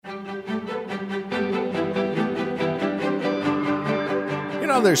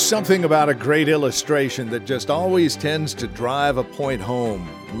Well, there's something about a great illustration that just always tends to drive a point home,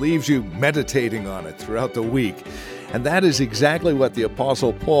 leaves you meditating on it throughout the week. And that is exactly what the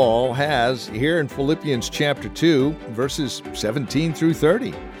Apostle Paul has here in Philippians chapter 2, verses 17 through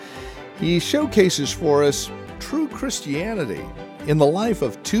 30. He showcases for us true Christianity in the life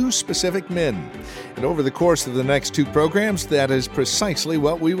of two specific men. And over the course of the next two programs, that is precisely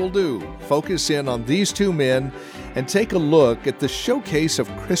what we will do. Focus in on these two men and take a look at the showcase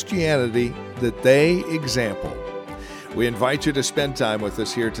of Christianity that they example. We invite you to spend time with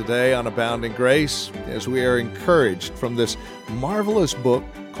us here today on Abounding Grace as we are encouraged from this marvelous book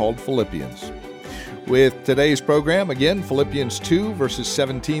called Philippians. With today's program, again, Philippians 2, verses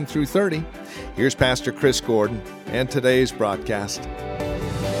 17 through 30, here's Pastor Chris Gordon and today's broadcast.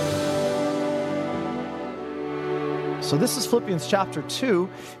 So this is Philippians chapter 2,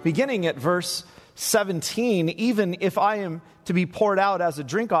 beginning at verse 17. Even if I am to be poured out as a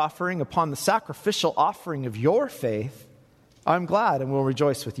drink offering upon the sacrificial offering of your faith, I'm glad and will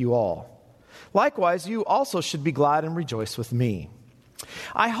rejoice with you all. Likewise, you also should be glad and rejoice with me.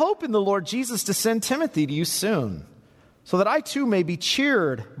 I hope in the Lord Jesus to send Timothy to you soon, so that I too may be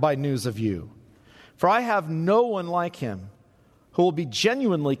cheered by news of you. For I have no one like him who will be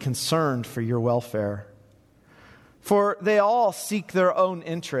genuinely concerned for your welfare. For they all seek their own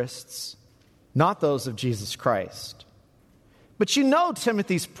interests, not those of Jesus Christ. But you know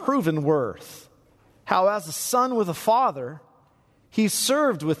Timothy's proven worth, how as a son with a father, he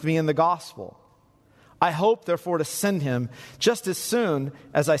served with me in the gospel. I hope, therefore, to send him just as soon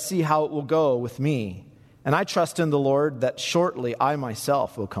as I see how it will go with me. And I trust in the Lord that shortly I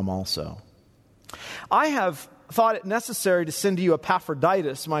myself will come also. I have thought it necessary to send to you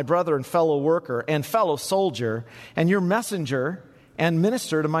Epaphroditus, my brother and fellow worker and fellow soldier, and your messenger and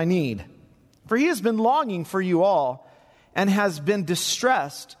minister to my need. For he has been longing for you all and has been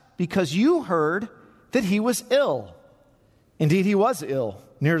distressed because you heard that he was ill. Indeed, he was ill,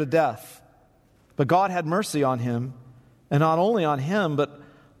 near to death. But God had mercy on him, and not only on him, but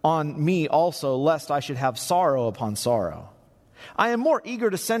on me also, lest I should have sorrow upon sorrow. I am more eager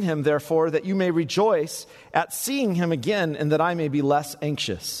to send him, therefore, that you may rejoice at seeing him again, and that I may be less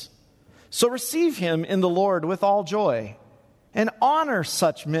anxious. So receive him in the Lord with all joy, and honor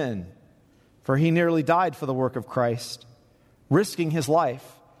such men, for he nearly died for the work of Christ, risking his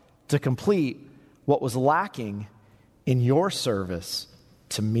life to complete what was lacking in your service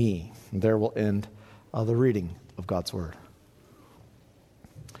to me. And there will end the reading of God's Word.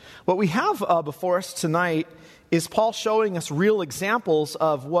 What we have before us tonight is Paul showing us real examples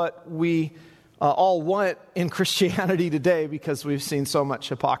of what we all want in Christianity today, because we've seen so much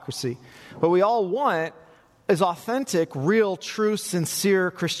hypocrisy. What we all want is authentic, real, true,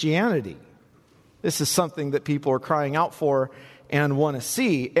 sincere Christianity. This is something that people are crying out for and want to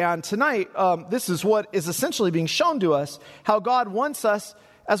see. And tonight, this is what is essentially being shown to us, how God wants us,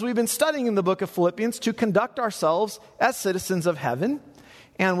 as we've been studying in the book of Philippians, to conduct ourselves as citizens of heaven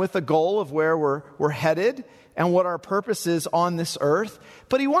and with the goal of where we're headed and what our purpose is on this earth.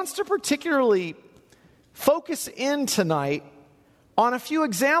 But he wants to particularly focus in tonight on a few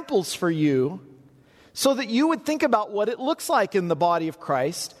examples for you so that you would think about what it looks like in the body of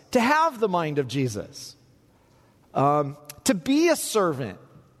Christ to have the mind of Jesus, to be a servant,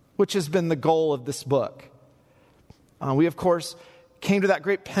 which has been the goal of this book. We, of course, came to that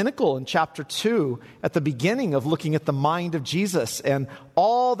great pinnacle in chapter 2 at the beginning of looking at the mind of Jesus and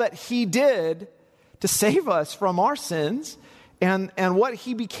all that he did to save us from our sins and what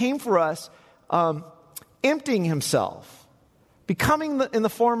he became for us, emptying himself, becoming in the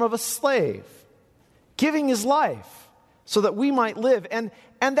form of a slave, giving his life so that we might live. And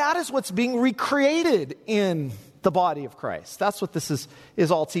that is what's being recreated in the body of Christ. That's what this is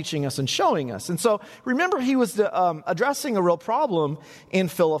all teaching us and showing us. And so remember, he was addressing a real problem in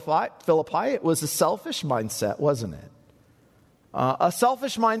Philippi. It was a selfish mindset, wasn't it? A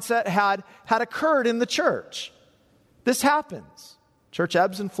selfish mindset had occurred in the church. This happens. Church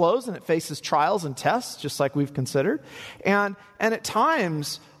ebbs and flows, and it faces trials and tests, just like we've considered. And at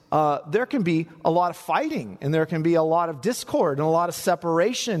times, there can be a lot of fighting, and there can be a lot of discord and a lot of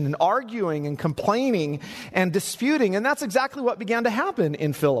separation and arguing and complaining and disputing. And that's exactly what began to happen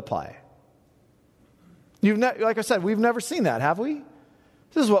in Philippi. Like I said, we've never seen that, have we?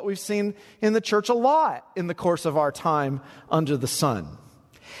 This is what we've seen in the church a lot in the course of our time under the sun.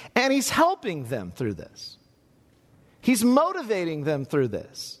 And he's helping them through this. He's motivating them through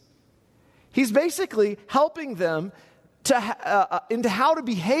this. He's basically helping them into how to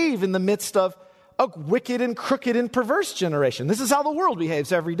behave in the midst of a wicked and crooked and perverse generation. This is how the world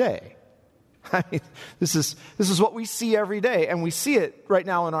behaves every day. I mean, this is what we see every day, and we see it right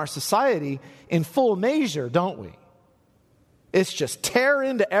now in our society in full measure, don't we? It's just tear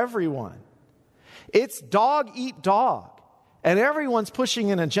into everyone. It's dog eat dog, and everyone's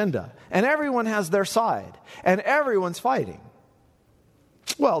pushing an agenda, and everyone has their side, and everyone's fighting.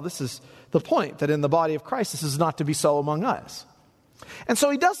 Well, this is the point, that in the body of Christ, this is not to be so among us. And so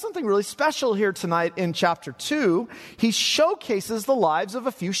he does something really special here tonight in chapter 2. He showcases the lives of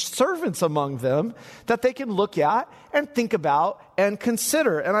a few servants among them that they can look at and think about and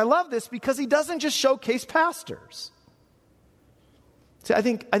consider. And I love this because he doesn't just showcase pastors. See, I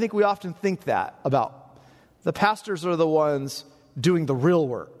think we often think that about the pastors are the ones doing the real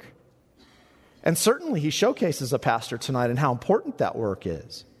work. And certainly he showcases a pastor tonight and how important that work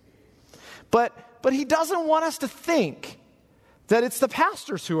is. But he doesn't want us to think that it's the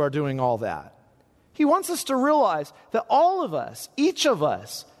pastors who are doing all that. He wants us to realize that all of us, each of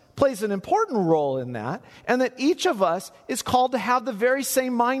us, plays an important role in that, and that each of us is called to have the very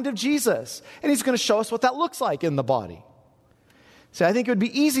same mind of Jesus. And he's going to show us what that looks like in the body. See, I think it would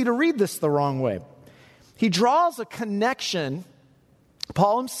be easy to read this the wrong way. He draws a connection,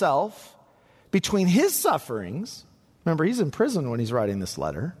 Paul himself, between his sufferings. Remember, he's in prison when he's writing this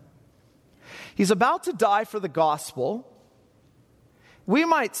letter. He's about to die for the gospel. We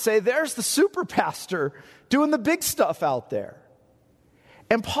might say there's the super pastor doing the big stuff out there.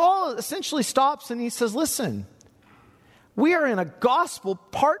 And Paul essentially stops and he says, listen, we are in a gospel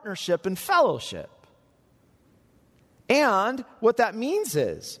partnership and fellowship. And what that means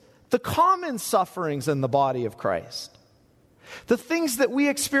is the common sufferings in the body of Christ, the things that we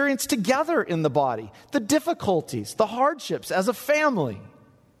experience together in the body, the difficulties, the hardships as a family,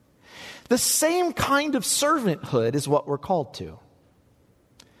 the same kind of servanthood is what we're called to.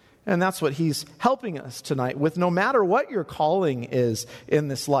 And that's what he's helping us tonight with. No matter what your calling is in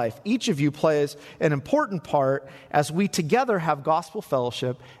this life, each of you plays an important part as we together have gospel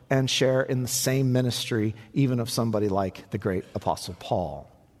fellowship and share in the same ministry, even of somebody like the great Apostle Paul.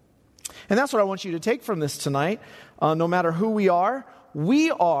 And that's what I want you to take from this tonight. No matter who we are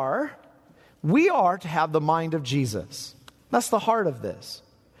to have the mind of Jesus. That's the heart of this.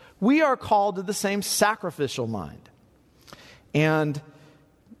 We are called to the same sacrificial mind. And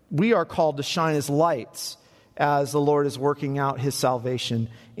we are called to shine as lights as the Lord is working out his salvation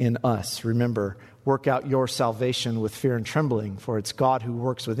in us. Remember, work out your salvation with fear and trembling, for it's God who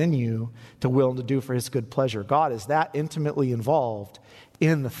works within you to will and to do for his good pleasure. God is that intimately involved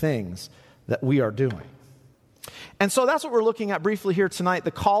in the things that we are doing. And so that's what we're looking at briefly here tonight,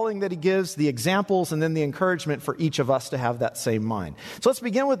 the calling that he gives, the examples, and then the encouragement for each of us to have that same mind. So let's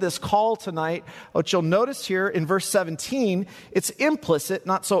begin with this call tonight. What you'll notice here in verse 17, it's implicit,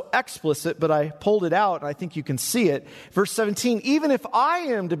 not so explicit, but I pulled it out and I think you can see it. Verse 17, even if I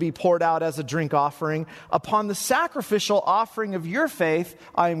am to be poured out as a drink offering upon the sacrificial offering of your faith,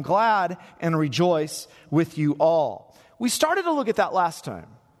 I am glad and rejoice with you all. We started to look at that last time.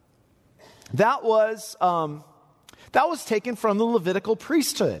 That was taken from the Levitical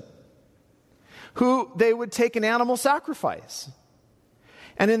priesthood, who they would take an animal sacrifice.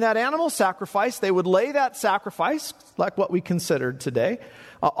 And in that animal sacrifice, they would lay that sacrifice, like what we considered today,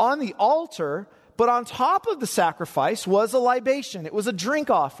 on the altar. But on top of the sacrifice was a libation. It was a drink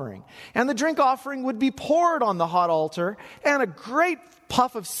offering. And the drink offering would be poured on the hot altar, and a great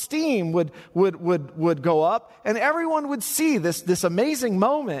puff of steam would go up, and everyone would see this amazing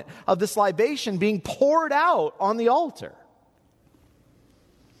moment of this libation being poured out on the altar.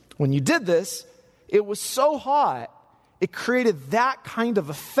 When you did this, it was so hot, it created that kind of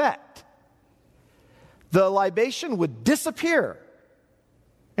effect. The libation would disappear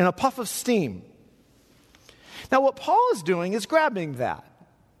in a puff of steam. Now, what Paul is doing is grabbing that,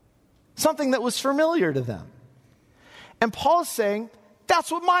 something that was familiar to them. And Paul is saying,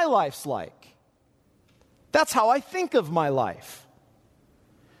 that's what my life's like. That's how I think of my life.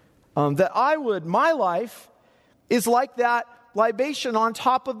 My life is like that libation on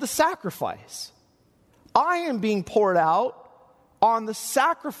top of the sacrifice. I am being poured out on the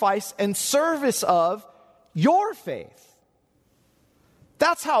sacrifice and service of your faith.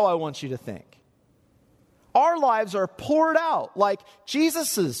 That's how I want you to think. Our lives are poured out like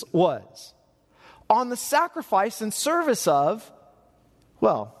Jesus's was on the sacrifice and service of,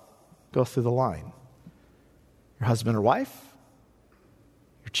 well, go through the line. Your husband or wife,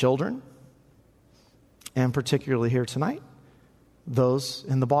 your children, and particularly here tonight, those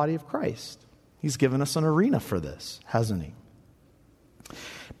in the body of Christ. He's given us an arena for this, hasn't he?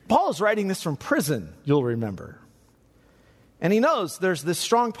 Paul is writing this from prison, you'll remember. And he knows there's this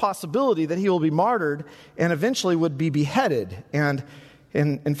strong possibility that he will be martyred and eventually would be beheaded. And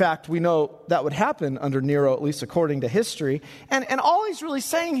And in fact, we know that would happen under Nero, at least according to history. And all he's really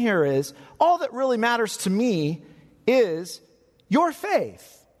saying here is, all that really matters to me is your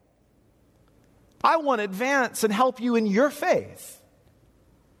faith. I want to advance and help you in your faith.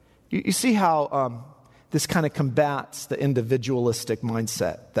 You see how this kind of combats the individualistic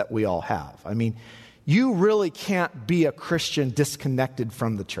mindset that we all have. I mean, you really can't be a Christian disconnected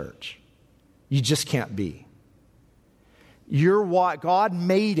from the church. You just can't be. God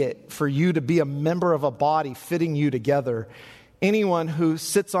made it for you to be a member of a body fitting you together. Anyone who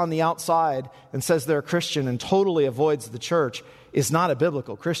sits on the outside and says they're a Christian and totally avoids the church is not a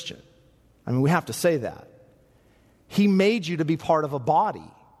biblical Christian. I mean, we have to say that. He made you to be part of a body.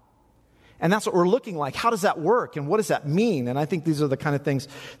 And that's what we're looking like. How does that work? And what does that mean? And I think these are the kind of things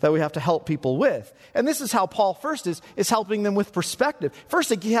that we have to help people with. And this is how Paul first is helping them with perspective.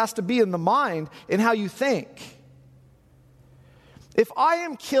 First, he has to be in the mind in how you think. If I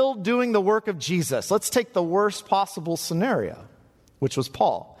am killed doing the work of Jesus, let's take the worst possible scenario, which was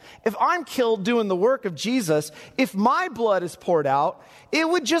Paul. If I'm killed doing the work of Jesus, if my blood is poured out, it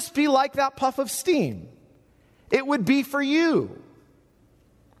would just be like that puff of steam. It would be for you.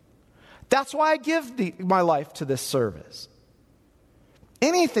 That's why I give my life to this service.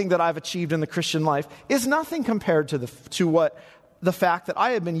 Anything that I've achieved in the Christian life is nothing compared to the fact that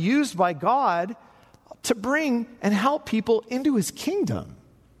I have been used by God to bring and help people into his kingdom,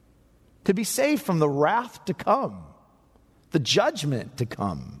 to be saved from the wrath to come, the judgment to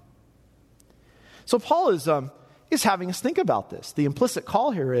come. So Paul is having us think about this. The implicit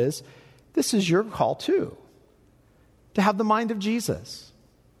call here is, this is your call too, to have the mind of Jesus.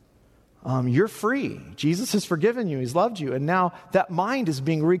 You're free. Jesus has forgiven you. He's loved you. And now that mind is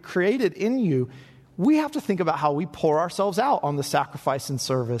being recreated in you. We have to think about how we pour ourselves out on the sacrifice and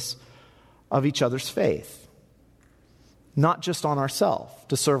service of each other's faith. Not just on ourselves,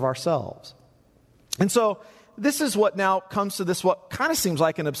 to serve ourselves. And so this is what now comes to this, what kind of seems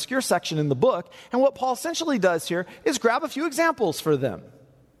like an obscure section in the book. And what Paul essentially does here is grab a few examples for them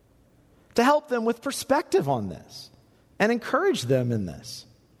to help them with perspective on this and encourage them in this.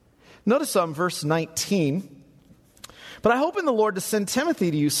 Notice verse 19. But I hope in the Lord to send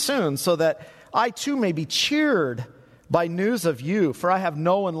Timothy to you soon, so that I too may be cheered by news of you. For I have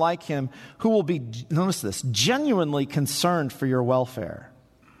no one like him who will be, notice this, genuinely concerned for your welfare.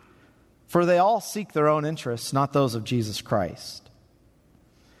 For they all seek their own interests, not those of Jesus Christ.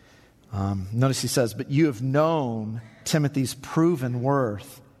 Notice he says, but you have known Timothy's proven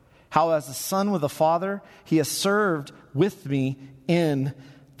worth, how as a son with a father, he has served with me in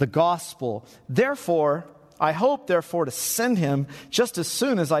the gospel. Therefore, I hope, to send him just as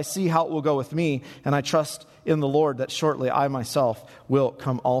soon as I see how it will go with me, and I trust in the Lord that shortly I myself will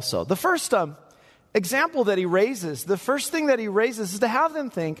come also. The first example that he raises, the first thing that he raises is to have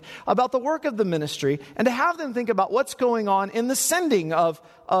them think about the work of the ministry and to have them think about what's going on in the sending of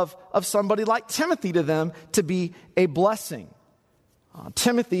somebody like Timothy to them to be a blessing.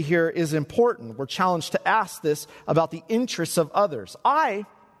 Timothy here is important. We're challenged to ask this about the interests of others. I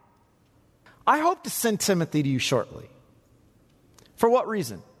hope to send Timothy to you shortly. For what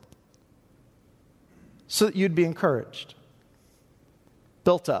reason? So that you'd be encouraged,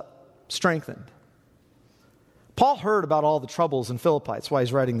 built up, strengthened. Paul heard about all the troubles in Philippi. That's why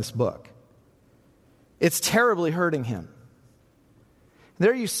he's writing this book. It's terribly hurting him.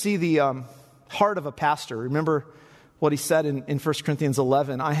 There you see the heart of a pastor. Remember what he said in 1 Corinthians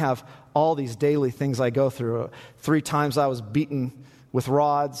 11, I have all these daily things I go through. 3 times I was beaten with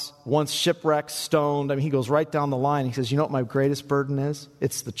rods, once shipwrecked, stoned. I mean, he goes right down the line. He says, you know what my greatest burden is?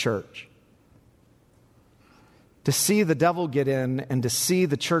 It's the church. To see the devil get in and to see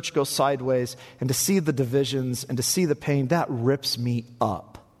the church go sideways and to see the divisions and to see the pain, that rips me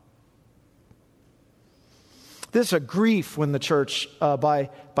up. There's a grief when the church, by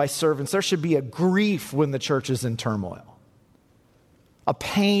servants. There should be a grief when the church is in turmoil. A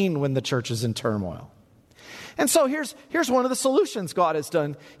pain when the church is in turmoil. And so here's one of the solutions God has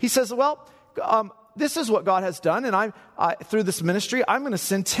done. He says, well, this is what God has done, and I through this ministry, I'm going to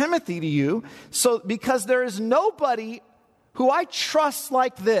send Timothy to you, so because there is nobody who I trust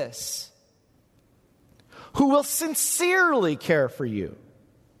like this, who will sincerely care for you.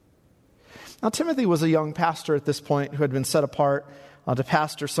 Now, Timothy was a young pastor at this point who had been set apart to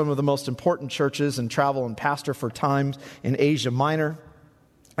pastor some of the most important churches and travel and pastor for times in Asia Minor.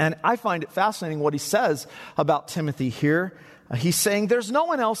 And I find it fascinating what he says about Timothy here. He's saying, there's no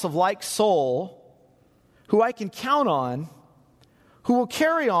one else of like soul who I can count on who will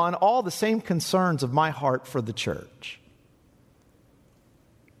carry on all the same concerns of my heart for the church.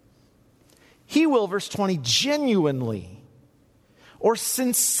 He will, verse 20, genuinely or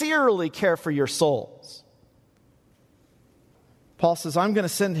sincerely care for your souls. Paul says, I'm going to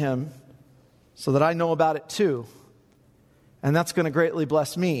send him so that I know about it too. And that's going to greatly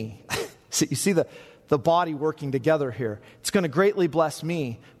bless me. So you see the body working together here. It's going to greatly bless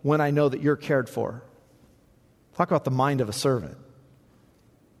me when I know that you're cared for. Talk about the mind of a servant.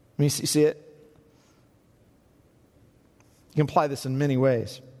 You see it? You can apply this in many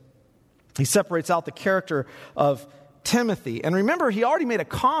ways. He separates out the character of Timothy. And remember, he already made a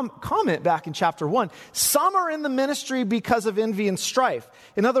comment back in chapter 1. Some are in the ministry because of envy and strife.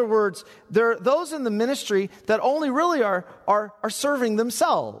 In other words, there are those in the ministry that only really are serving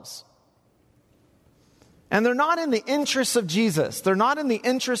themselves. And they're not in the interests of Jesus. They're not in the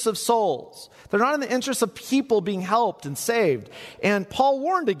interests of souls. They're not in the interests of people being helped and saved. And Paul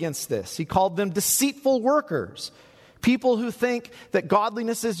warned against this. He called them deceitful workers. People who think that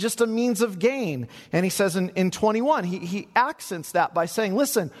godliness is just a means of gain. And he says in 21, he accents that by saying,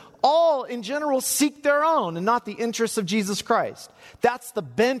 listen, all in general seek their own and not the interests of Jesus Christ. That's the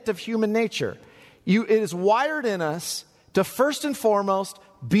bent of human nature. It is wired in us to first and foremost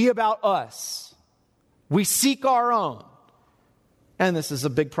be about us. We seek our own. And this is a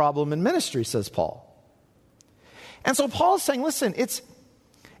big problem in ministry, says Paul. And so Paul is saying, listen, it's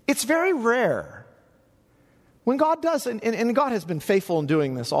very rare when God does, and God has been faithful in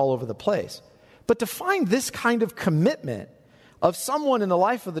doing this all over the place, but to find this kind of commitment of someone in the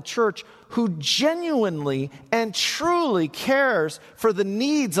life of the church who genuinely and truly cares for the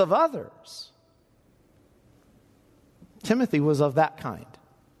needs of others. Timothy was of that kind.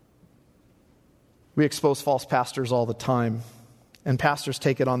 We expose false pastors all the time, and pastors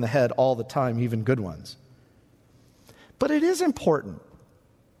take it on the head all the time, even good ones. But it is important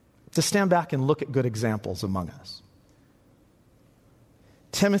to stand back and look at good examples among us.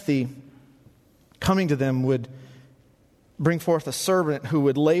 Timothy, coming to them, would bring forth a servant who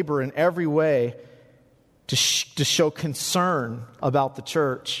would labor in every way to show concern about the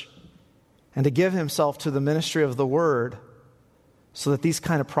church and to give himself to the ministry of the word so that these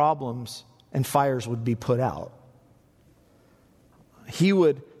kind of problems and fires would be put out. He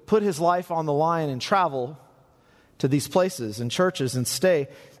would put his life on the line and travel to these places and churches and stay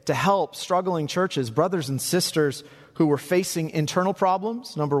to help struggling churches, brothers and sisters who were facing internal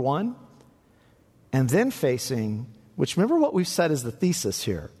problems, number one, and then facing, which remember what we've said is the thesis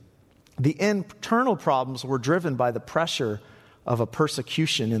here, the internal problems were driven by the pressure of a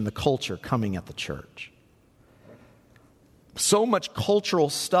persecution in the culture coming at the church. So much cultural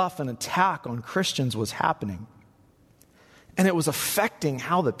stuff and attack on Christians was happening. And it was affecting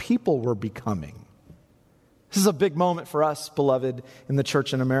how the people were becoming. This is a big moment for us, beloved, in the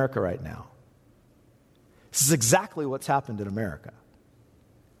church in America right now. This is exactly what's happened in America.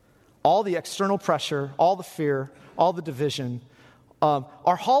 All the external pressure, all the fear, all the division.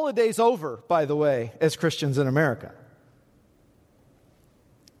 Our holiday's over, by the way, as Christians in America.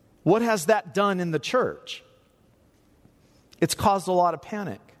 What has that done in the church? It's caused a lot of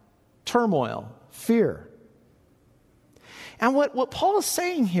panic, turmoil, fear. And what Paul is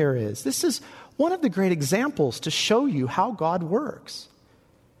saying here is, this is one of the great examples to show you how God works.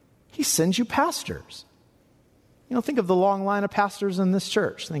 He sends you pastors. You know, think of the long line of pastors in this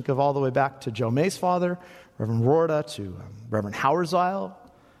church. Think of all the way back to Joe May's father, Reverend Rorda, to Reverend Hauerzile,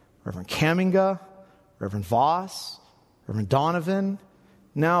 Reverend Kaminga, Reverend Voss, Reverend Donovan.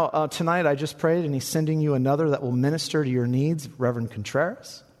 Now, tonight I just prayed and he's sending you another that will minister to your needs, Reverend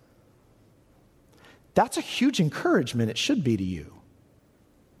Contreras. That's a huge encouragement. It should be to you.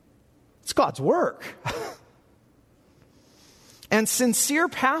 It's God's work. And sincere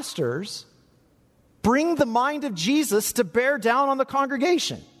pastors bring the mind of Jesus to bear down on the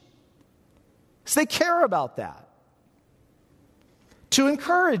congregation. So they care about that. To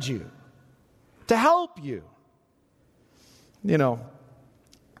encourage you. To help you. You know,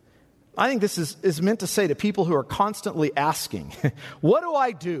 I think this is meant to say to people who are constantly asking, what do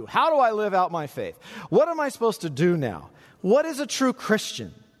I do? How do I live out my faith? What am I supposed to do now? What is a true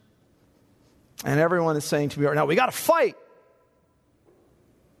Christian? And everyone is saying to me right now, we got to fight.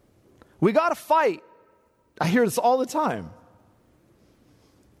 We got to fight. I hear this all the time.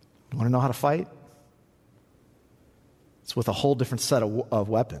 You want to know how to fight? It's with a whole different set of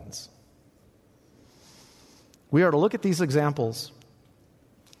weapons. We are to look at these examples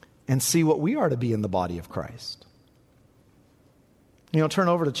and see what we are to be in the body of Christ. You know, turn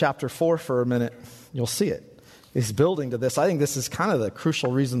over to chapter 4 for a minute. You'll see it. He's building to this. I think this is kind of the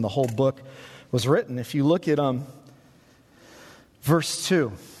crucial reason the whole book was written. If you look at verse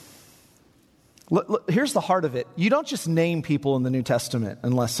 2. Look, here's the heart of it. You don't just name people in the New Testament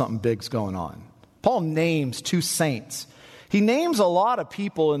unless something big's going on. Paul names 2 saints. He names a lot of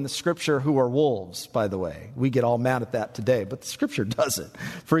people in the Scripture who are wolves, by the way. We get all mad at that today, but the Scripture does it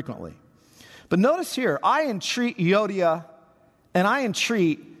frequently. But notice here, I entreat Euodia and I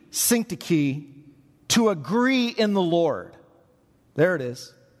entreat Syntyche to agree in the Lord. There it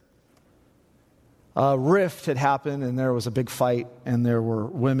is. A rift had happened, and there was a big fight, and there were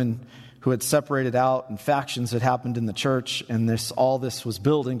women who had separated out, and factions had happened in the church, and all this was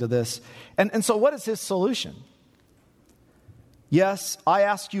building to this. And so what is his solution? Yes, I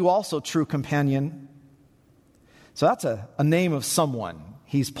ask you also, true companion. So that's a name of someone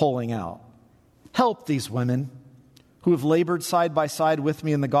he's pulling out. Help these women who have labored side by side with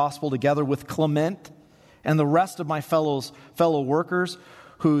me in the gospel, together with Clement and the rest of my fellow workers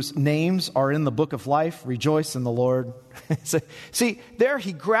whose names are in the book of life. Rejoice in the Lord. See, there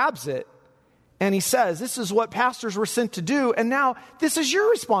he grabs it and he says, this is what pastors were sent to do, and now this is your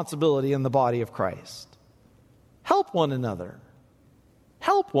responsibility in the body of Christ. Help one another.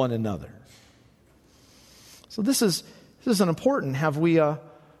 Help one another. So this is an important. Have we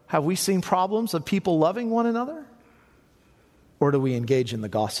seen problems of people loving one another? Or do we engage in the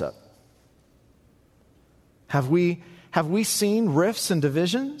gossip? Have we seen rifts and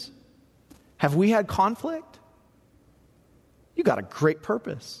divisions? Have we had conflict? You got a great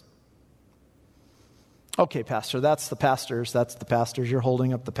purpose. Okay, Pastor, that's the pastors. You're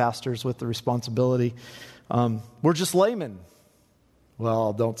holding up the pastors with the responsibility. We're just laymen.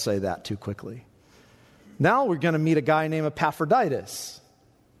 Well, don't say that too quickly. Now we're going to meet a guy named Epaphroditus.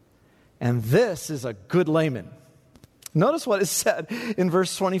 And this is a good layman. Notice what is said in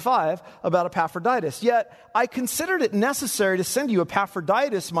verse 25 about Epaphroditus. Yet I considered it necessary to send you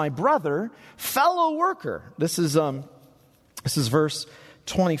Epaphroditus, my brother, fellow worker. This is verse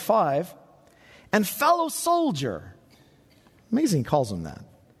 25. And fellow soldier. Amazing he calls him that.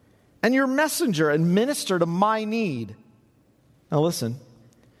 And your messenger and minister to my need. Now listen,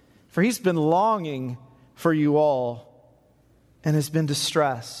 for he's been longing for you all and has been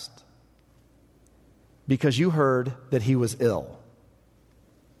distressed because you heard that he was ill.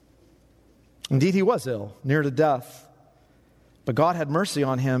 Indeed, he was ill, near to death. But God had mercy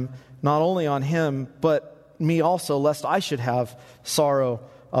on him, not only on him, but me also, lest I should have sorrow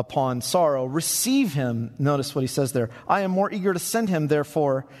upon sorrow. Receive him. Notice what he says there. I am more eager to send him,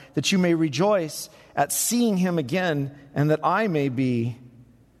 therefore, that you may rejoice at seeing him again, and that I may be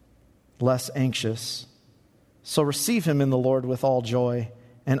less anxious. So receive him in the Lord with all joy,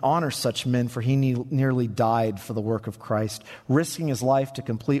 and honor such men, for he nearly died for the work of Christ, risking his life to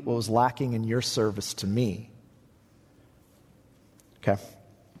complete what was lacking in your service to me. Okay.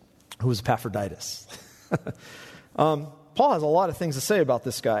 Who was Epaphroditus? Paul has a lot of things to say about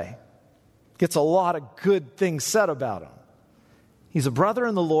this guy. Gets a lot of good things said about him. He's a brother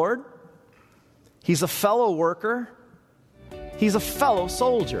in the Lord. He's a fellow worker. He's a fellow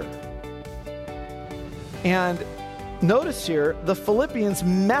soldier. And notice here, the Philippians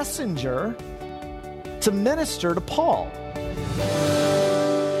messenger to minister to Paul.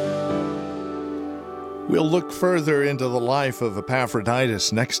 We'll look further into the life of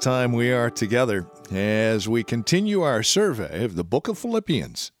Epaphroditus next time we are together as we continue our survey of the book of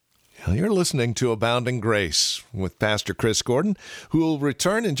Philippians. You're listening to Abounding Grace with Pastor Chris Gordon, who will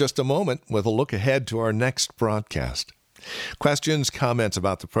return in just a moment with a look ahead to our next broadcast. Questions, comments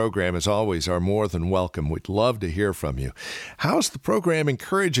about the program, as always, are more than welcome. We'd love to hear from you. How's the program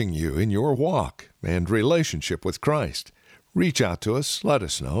encouraging you in your walk and relationship with Christ? Reach out to us. Let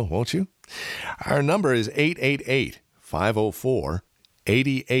us know, won't you? Our number is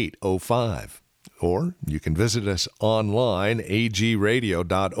 888-504-8805. Or you can visit us online,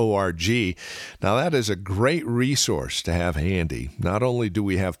 agradio.org. Now, that is a great resource to have handy. Not only do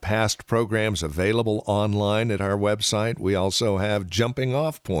we have past programs available online at our website, we also have jumping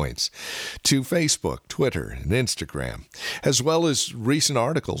off points to Facebook, Twitter, and Instagram, as well as recent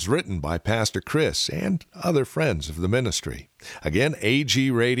articles written by Pastor Chris and other friends of the ministry. Again,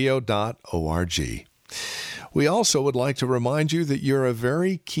 agradio.org. We also would like to remind you that you're a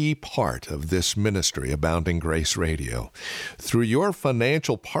very key part of this ministry, Abounding Grace Radio. Through your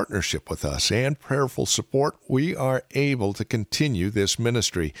financial partnership with us and prayerful support, we are able to continue this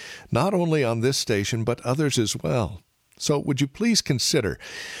ministry, not only on this station, but others as well. So would you please consider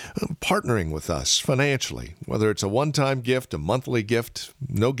partnering with us financially, whether it's a one-time gift, a monthly gift.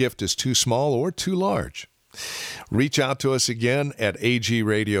 No gift is too small or too large. Reach out to us again at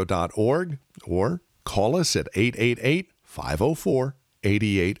agradio.org or call us at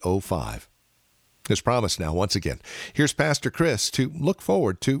 888-504-8805. As promised now, once again, here's Pastor Chris to look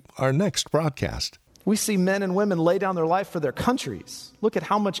forward to our next broadcast. We see men and women lay down their life for their countries. Look at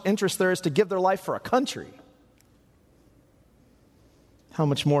how much interest there is to give their life for a country. how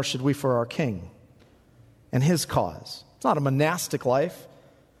much more should we for our King and his cause? It's not a monastic life.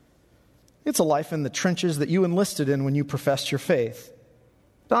 It's a life in the trenches that you enlisted in when you professed your faith.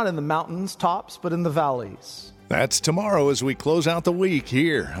 Not in the mountains tops, but in the valleys. That's tomorrow as we close out the week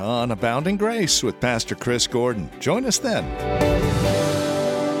here on Abounding Grace with Pastor Chris Gordon. Join us then.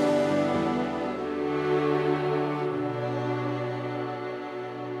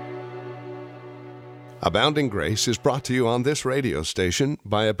 Abounding Grace is brought to you on this radio station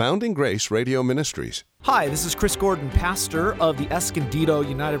by Abounding Grace Radio Ministries. Hi, this is Chris Gordon, pastor of the Escondido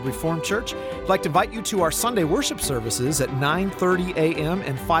United Reformed Church. I'd like to invite you to our Sunday worship services at 9:30 a.m.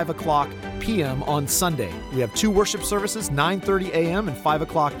 and 5 o'clock p.m. on Sunday. We have two worship services, 9:30 a.m. and 5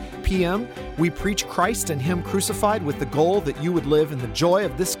 o'clock p.m. We preach Christ and Him crucified with the goal that you would live in the joy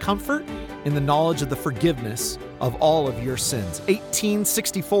of this comfort, in the knowledge of the forgiveness of all of your sins.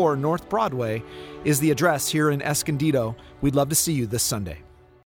 1864 North Broadway is the address here in Escondido. We'd love to see you this Sunday.